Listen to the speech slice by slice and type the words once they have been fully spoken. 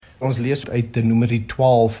Ons lees uit Numeri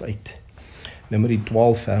 12 uit. Numeri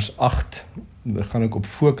 12 vers 8. We gaan ook op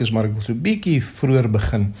fokus, maar ek wil so 'n bietjie vroeër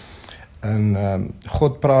begin. En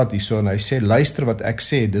God praat hierso en hy sê, luister wat ek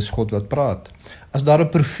sê, dis God wat praat. As daar 'n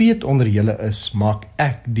profeet onder julle is, maak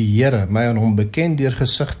ek, die Here, my aan hom bekend deur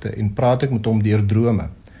gesigte en praat ek met hom deur drome.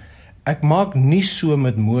 Ek maak nie so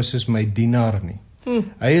met Moses my dienaar nie.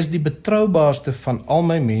 Hy is die betroubaarste van al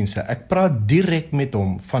my mense. Ek praat direk met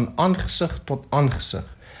hom, van aangesig tot aangesig.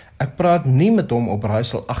 Ek praat nie met hom op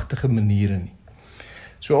raaiselagtige maniere nie.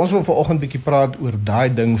 So ons wil vanoggend bietjie praat oor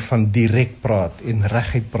daai ding van direk praat en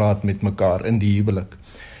reguit praat met mekaar in die huwelik.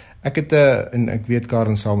 Ek het en ek weet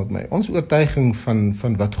Karen saam met my, ons oortuiging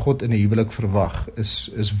van wat God in 'n huwelik verwag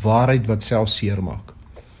is waarheid wat self seer maak.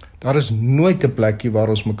 Daar is nooit 'n plekkie waar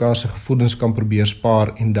ons mekaar se gevoelens kan probeer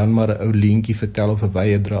spaar en dan maar 'n ou leentjie vertel of 'n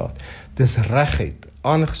wye draad. Dis reguit,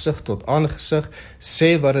 aangesig tot aangesig,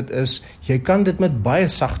 sê wat dit is. Jy kan dit met baie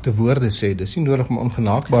sagte woorde sê, dis nie nodig om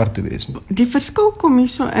ongenaakbaar te wees nie. Die verskil kom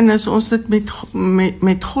hierso in is ons dit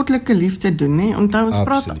met goddelike liefde doen, hè? Onthou, ons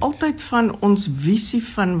praat altyd van ons visie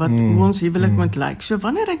van wat hoe ons huwelik moet lyk. So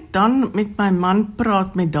wanneer ek dan met my man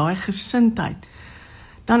praat met daai gesindheid,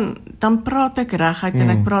 dan praat ek reguit en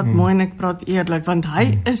ek praat mooi en ek praat eerlik, want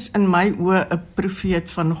hy is in my oë 'n profeet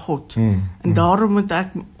van God. En daarom moet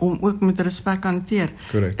ek hom ook met respek hanteer.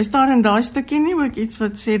 Correct. Is daar in daai stukkie nie ook iets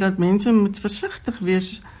wat sê dat mense moet versigtig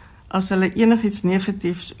wees as hulle enigiets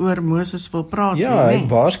negatiefs oor Moses wil praat? Ja, hy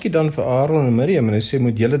waarsku dan vir Aaron en Miriam en hy sê,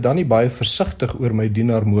 moet julle dan nie baie versigtig oor my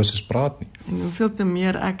dienaar Moses praat nie. En hoeveel te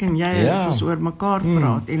meer ek en jy as ons oor mekaar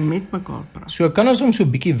praat en met mekaar praat. So kan ons hom so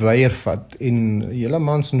 'n bietjie weier vat en julle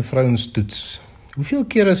mans en vrouens toets. Hoeveel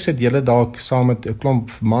kere sit julle dalk saam met 'n klomp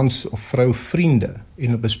mans of vrou vriende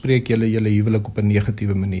en bespreek julle huwelik op 'n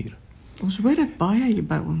negatiewe manier? Ons hoor dit baie hier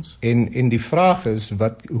by ons. En die vraag is,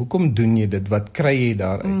 hoekom doen jy dit? Wat kry jy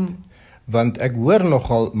daaruit? Want ek hoor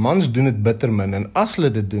nogal, mans doen dit bitter min, en as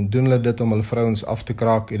hulle dit doen hulle dit om hulle vrouens af te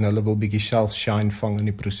kraak en hulle wil bietjie self-shine vang in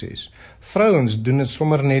die proses. Vrouens doen dit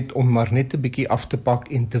sommer net om maar net 'n bietjie af te pak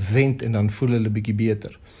en te wend en dan voel hulle bietjie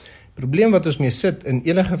beter. Probleem wat ons mee sit in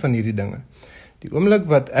enige van hierdie dinge, die oomblik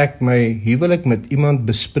wat ek my huwelik met iemand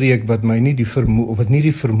bespreek wat my nie die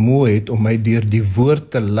vermoë het om my deur die woord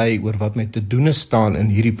te lei oor wat my te doen staan in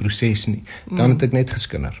hierdie proses nie, dan het ek net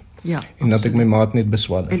geskinder. Ja, en dat ek my maat net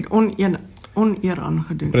beswaal. En oneer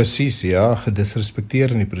aangedoen. Presies, ja,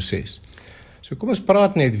 gedisrespekteer in die proses. So kom ons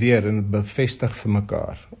praat net weer en bevestig vir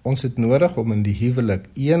mekaar. Ons het nodig om in die huwelik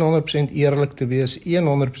 100% eerlik te wees,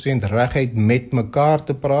 100% reguit met mekaar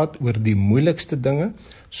te praat oor die moeilikste dinge,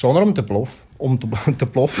 sonder om te plof.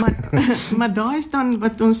 Maar daar is dan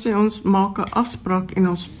wat ons sê, ons maak 'n afspraak en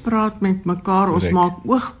ons praat met mekaar, ons maak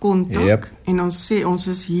oogkontak en ons sê, ons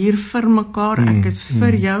is hier vir mekaar, ek is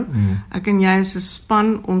vir jou, ek en jy is 'n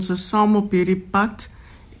span, ons is saam op hierdie pad,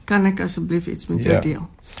 kan ek asseblief iets met jou deel?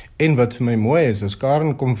 En wat vir my mooi is, as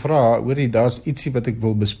Karen kom vra, hoorie, daar's ietsie wat ek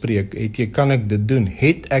wil bespreek, kan ek dit doen?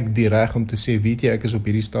 Het ek die reg om te sê, weet jy, ek is op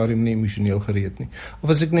hierdie stadium nie emosioneel gereed nie? Of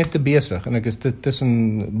is ek net te besig en ek is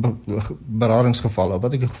tussen beradingsgevalle,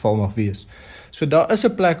 wat ek in geval mag wees? So daar is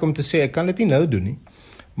 'n plek om te sê, ek kan dit nie nou doen nie,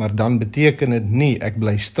 maar dan beteken dit nie, ek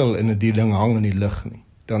bly stil en die ding hang in die lug nie.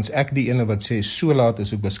 Dan's ek die ene wat sê, so laat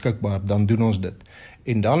is ek beskikbaar, dan doen ons dit.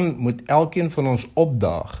 En dan moet elkeen van ons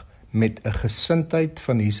opdaag met 'n gesindheid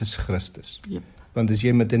van Jesus Christus. Yep. Want as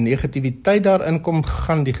jy met 'n negativiteit daarin kom,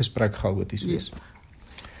 gaan die gesprek chaoties wees.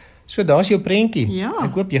 So daar's jou prentjie. Ja.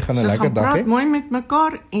 Ek hoop jy gaan 'n lekker dag hê. Praat mooi met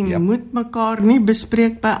mekaar en moet mekaar nie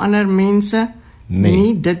bespreek by ander mense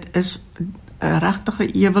nie. Dit is 'n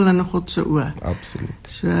regtige ewel in God se oë. Absoluut.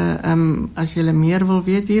 So as jy meer wil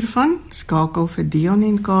weet hiervan, skakel vir Dion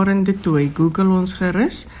en Karen de Tooy. Google ons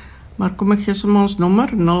gerus. Maar kom ek gee sommer ons nommer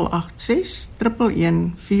 086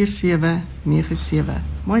 111 4797.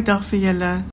 Mooi dag vir julle.